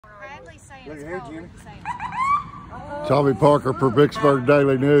Look here, Jimmy. Tommy Parker for Vicksburg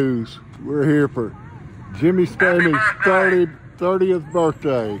Daily News. We're here for Jimmy Stamey's 30th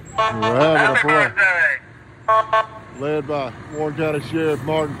birthday. We're having a parade. Led by Warren County Sheriff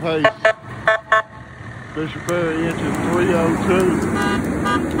Martin Pace. Bishop Ferry engine 302.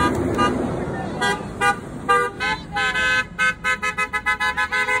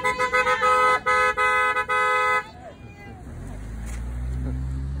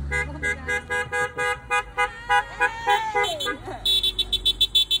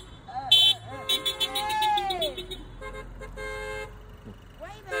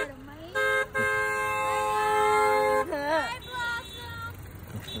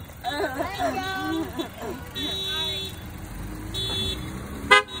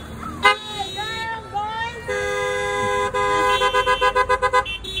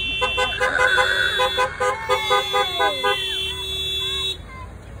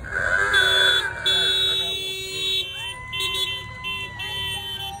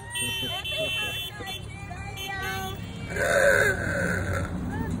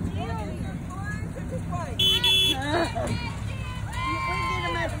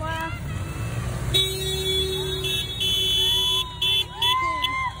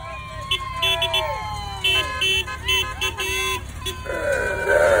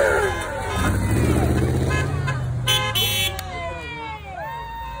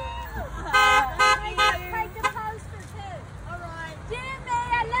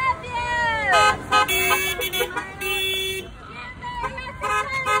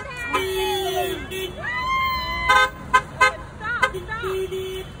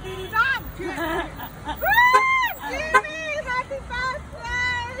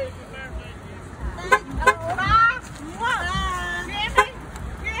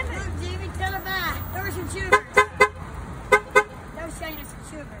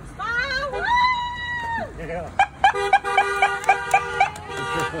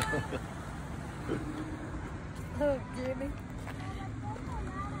 Oh, Jimmy.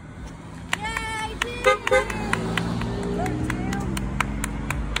 Yay, Jimmy!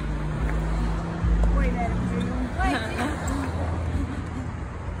 Wait at him, Jimmy. Wait, Jimmy.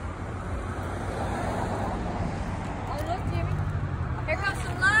 Oh, look, Jimmy. Here comes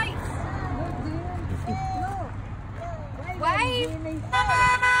some lights. Look, Jimmy. Look. Wave. Jimmy.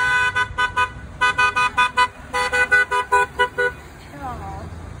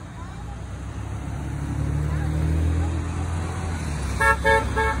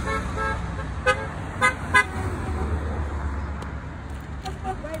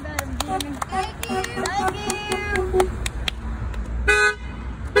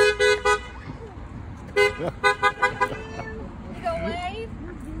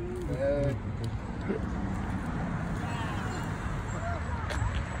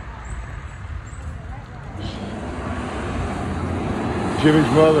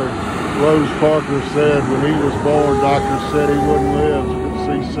 Jimmy's mother, Rose Parker, said when he was born, doctors said he wouldn't live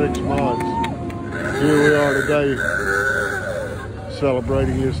to see 6 months. Here we are today,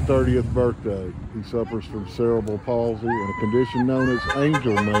 celebrating his 30th birthday. He suffers from cerebral palsy and a condition known as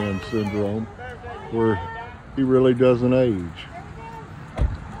Angel Man syndrome, where he really doesn't age.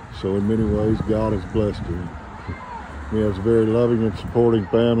 So in many ways, God has blessed him. He has a very loving and supporting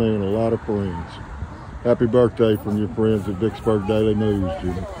family and a lot of friends. Happy birthday from your friends at Vicksburg Daily News,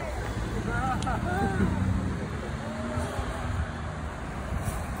 Jimmy.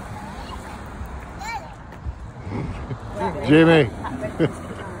 Jimmy.